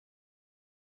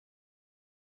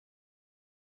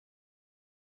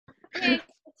Okay,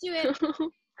 let's do it.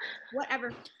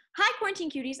 Whatever. Hi, Quarantine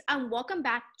Cuties, and welcome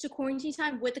back to Quarantine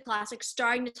Time with the Classic,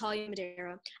 starring Natalia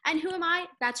Madeira. And who am I?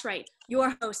 That's right,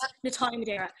 your host, Natalia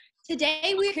Madeira.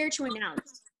 Today, we're here to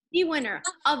announce the winner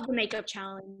of the Makeup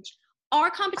Challenge. Our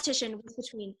competition was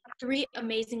between three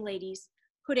amazing ladies,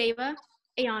 Hudeva,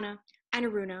 Ayana, and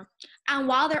Aruna. And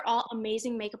while they're all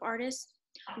amazing makeup artists,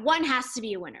 one has to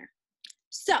be a winner.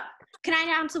 So, can I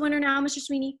announce the winner now, Mr.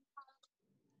 Sweeney?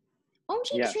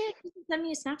 OMG, Yes. Katrina, you can send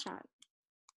me a Snapchat.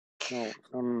 No.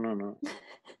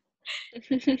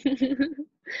 Okay,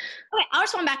 I'll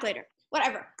respond back later.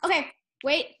 Whatever. Okay,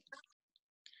 wait.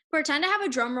 Pretend to have a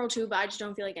drum roll too, but I just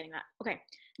don't feel like getting that. Okay.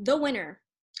 The winner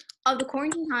of the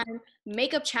Quarantine Time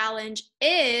Makeup Challenge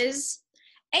is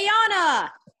Ayana.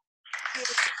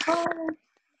 Oh,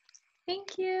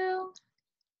 thank you.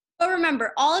 But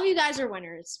remember, all of you guys are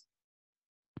winners.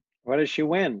 What does she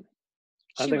win?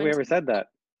 I don't think we wins. ever said that.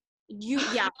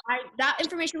 That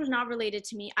information was not related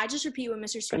to me. I just repeat what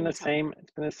Mr. It's been Sweeney the same.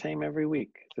 It's been the same every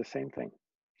week. It's the same thing.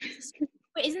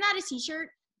 Wait, isn't that a t-shirt?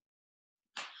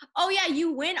 Oh yeah,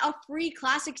 you win a free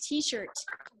classic t-shirt.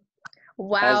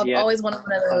 Wow, I've always wanted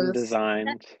one of those.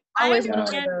 Undesigned. I Always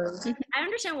wanted one of those. I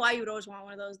understand why you would always want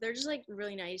one of those. They're just like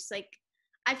really nice. Like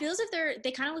I feel as if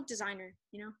they kind of look designer,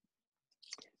 you know?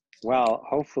 Well,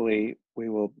 hopefully we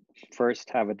will first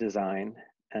have a design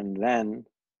and then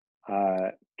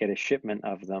get a shipment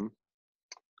of them,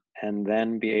 and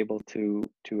then be able to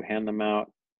hand them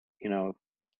out, to Hand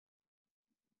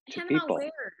them people. out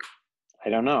where? I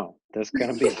don't know. There's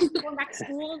gonna be Going back to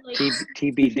school, like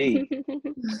TBD. You're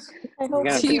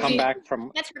gonna have to come back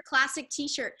from. That's her classic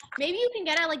t-shirt. Maybe you can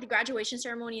get it at like the graduation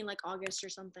ceremony in like August or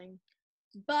something.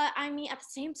 But I mean, at the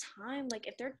same time, like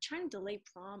if they're trying to delay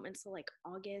prom until like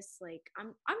August, like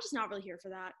I'm just not really here for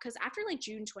that. Cause after like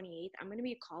June 28th, I'm gonna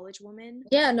be a college woman.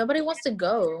 Yeah, nobody wants to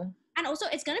go. And also,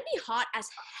 it's gonna be hot as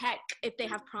heck if they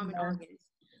have prom in August.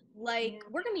 Like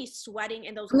we're gonna be sweating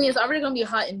in those. I mean, it's already gonna be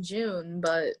hot in June,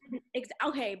 but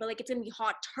okay, but like it's gonna be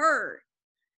hotter.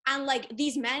 And like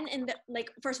these men in the like,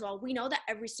 first of all, we know that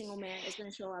every single man is gonna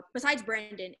show up besides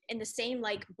Brandon in the same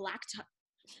like black tux.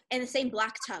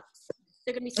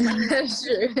 They're gonna be sweating. That's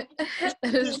true.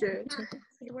 That is true.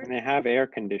 And they have air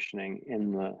conditioning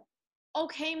in the.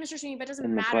 Okay, Mr. Sweeney, but it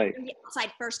doesn't matter. We're gonna be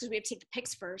outside first because we have to take the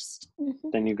pics first.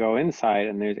 Then you go inside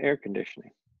and there's air conditioning.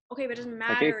 Okay, but it doesn't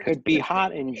matter. Like it could be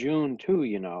hot in June too,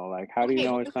 Like how do you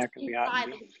know it's not gonna be hot?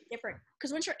 Like, it's different.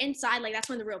 Because once you're inside, like that's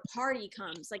when the real party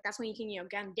comes. Like that's when you can,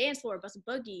 get on the dance floor, bust a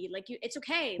boogie. Like it's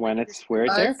okay. When like, it's where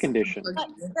it's air conditioned. But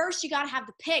first, you gotta have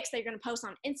the pics that you're gonna post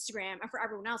on Instagram, and for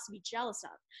everyone else to be jealous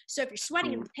of. So if you're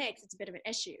sweating in the pics, it's a bit of an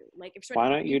issue. Like if why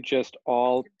don't you just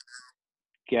all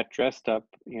get dressed up,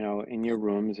 in your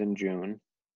rooms in June?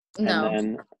 No.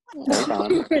 And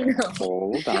then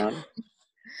hold on.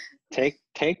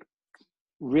 Take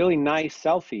really nice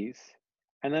selfies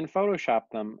and then Photoshop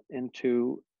them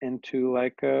into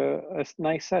like a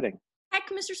nice setting. Heck,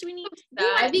 Mr. Sweeney.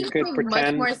 I think it would make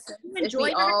much more sense if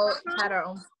we all had our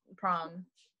own prom.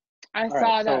 I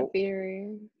saw that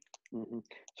theory. Mm-hmm.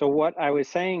 So what I was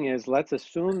saying is, let's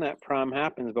assume that prom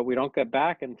happens, but we don't get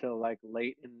back until like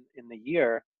late in the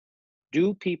year.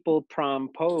 Do people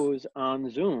prom-pose on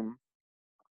Zoom?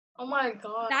 Oh my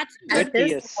God. That's with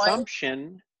the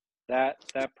assumption that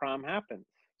prom happens.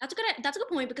 That's a good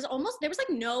point, because there was like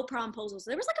no promposals.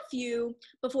 There was like a few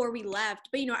before we left,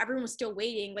 but everyone was still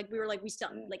waiting. Like everyone was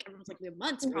like, we have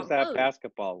months. Who was that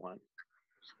basketball one?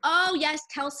 Oh yes,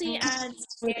 Kelsey and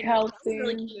Kelsey.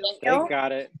 Really cute.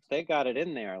 They got it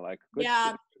in there. Like good.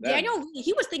 Yeah, Daniel.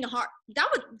 He was thinking hard. That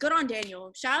was good on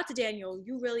Daniel. Shout out to Daniel.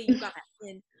 You got that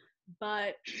in.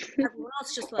 But everyone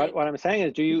else just like. But what I'm saying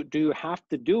is, do you have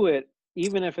to do it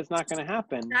even if it's not going to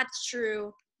happen? That's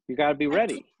true. You got to be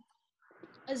ready.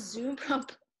 A Zoom prom.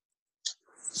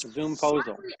 Zoom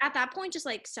posal. At that point, just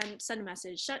like send a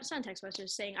message, send a text message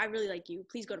saying, "I really like you.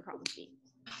 Please go to prom with me."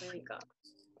 There you go.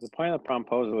 The point of the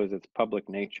promposal is it's public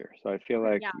nature, so I feel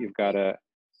like you've got to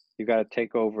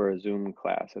take over a Zoom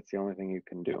class. That's the only thing you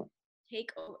can do.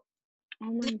 Take over.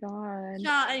 Oh my God.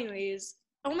 Yeah. Anyways.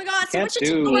 Oh my God. So much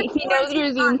He knows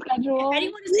your Zoom schedule. If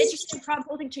anyone is interested in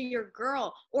proposing to your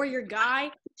girl or your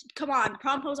guy, come on,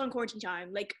 propose on Quarantine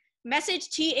Time. Like, message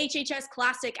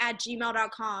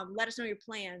thhhsclassic@gmail.com. Let us know your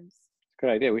plans. Good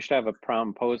idea. We should have a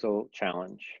promposal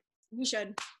challenge. We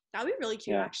should. That would be really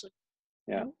cute, actually.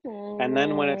 Yeah. And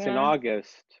then when it's in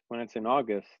August, I'm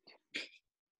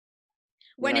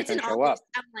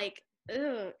like,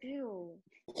 ew.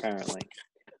 Apparently.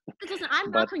 Because listen,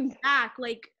 I'm not coming back.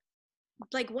 Like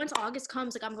once August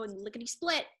comes, like I'm going lickety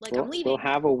split. Like I'm leaving. We'll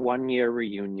have a 1-year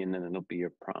reunion and it'll be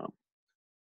your prom.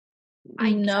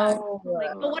 No.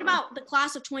 But what about the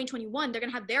class of 2021? They're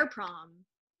gonna have their prom.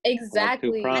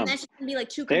 Exactly. Well, and then it's gonna be like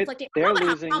two conflicting. They're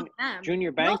losing.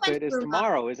 Junior banquet is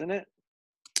tomorrow, isn't it?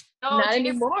 No, not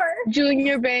anymore.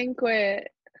 Junior banquet.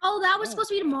 Oh, that was supposed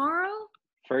to be tomorrow?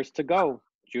 First to go.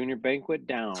 Junior banquet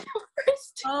down.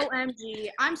 OMG.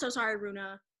 I'm so sorry,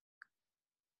 Runa.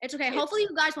 It's okay. Hopefully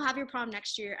you guys will have your prom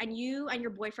next year and you and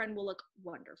your boyfriend will look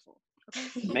wonderful.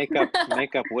 Okay?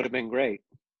 Makeup would have been great.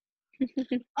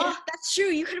 Oh, that's true.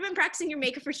 You could have been practicing your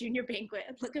makeup for junior banquet.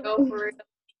 Look at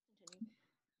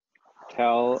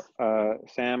Tell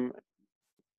Sam,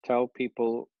 tell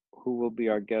people who will be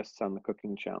our guests on the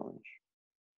cooking challenge.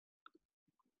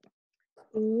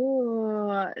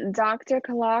 Ooh, Dr.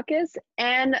 Kalakis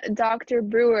and Dr.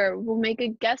 Brewer will make a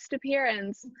guest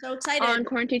appearance so excited on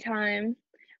Quarantine Time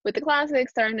with the classic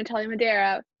starring Natalia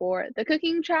Madeira for the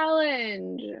cooking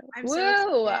challenge. I'm Woo!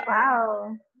 So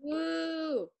wow.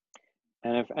 Woo!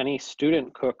 And if any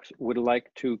student cooks would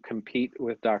like to compete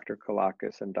with Dr.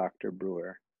 Kalakis and Dr.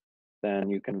 Brewer, then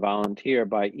you can volunteer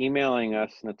by emailing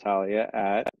us, Natalia,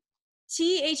 at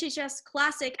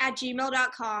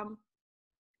thhhsclassic@gmail.com.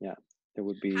 Yeah, it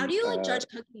would be. How do you judge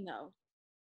cooking though?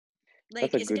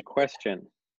 That's a good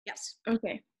question. Yes.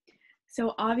 Okay.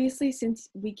 So obviously, since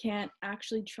we can't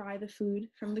actually try the food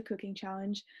from the cooking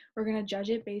challenge, we're going to judge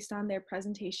it based on their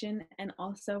presentation and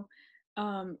also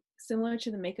similar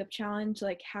to the makeup challenge,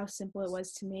 like how simple it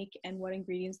was to make and what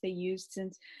ingredients they used,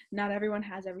 since not everyone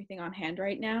has everything on hand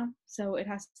right now. So it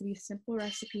has to be a simple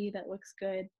recipe that looks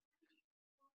good.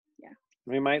 Yeah.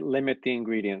 We might limit the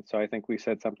ingredients. So I think we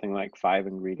said something like 5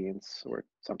 ingredients or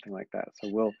something like that.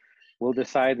 So we'll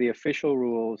decide the official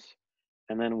rules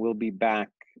and then we'll be back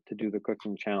to do the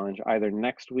cooking challenge either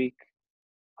next week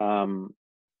or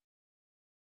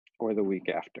the week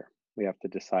after. We have to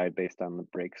decide based on the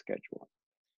break schedule.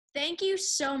 Thank you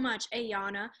so much,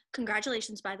 Ayana.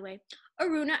 Congratulations, by the way.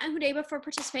 Aruna and Hudeba for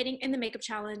participating in the makeup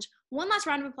challenge. One last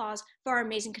round of applause for our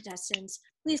amazing contestants.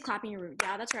 Please clap in your room.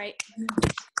 Yeah, that's right.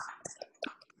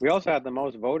 We also had the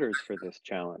most voters for this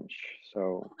challenge.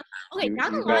 So okay, you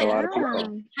not got gonna a lie, lot of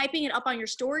people. Hyping it up on your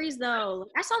stories though.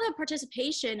 I saw the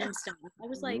participation and stuff. I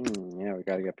was like, yeah, we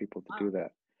got to get people to do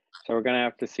that. So we're gonna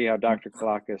have to see how Dr.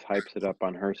 Kalakis hypes it up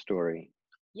on her story.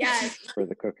 Yes. For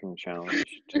the cooking challenge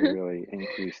to really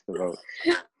increase the vote.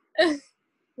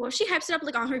 Well, if she hypes it up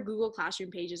like on her Google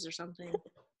Classroom pages or something.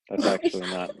 That's actually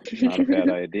not a bad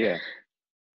idea.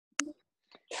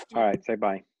 All right, say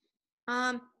bye.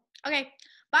 Okay.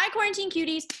 Bye, quarantine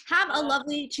cuties. Have a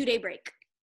lovely 2-day break.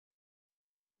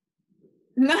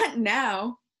 Not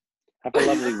now. Have a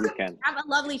lovely weekend. Have a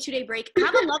lovely 2-day break.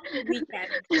 Have a lovely weekend.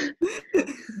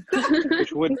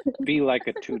 Which would be like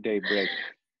a 2-day break,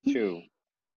 too.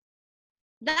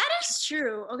 That is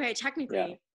true. Okay,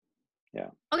 technically. Yeah.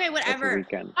 Okay, whatever.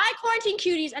 Bye, quarantine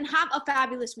cuties, and have a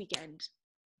fabulous weekend.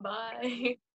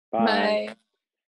 Bye. Bye. Bye.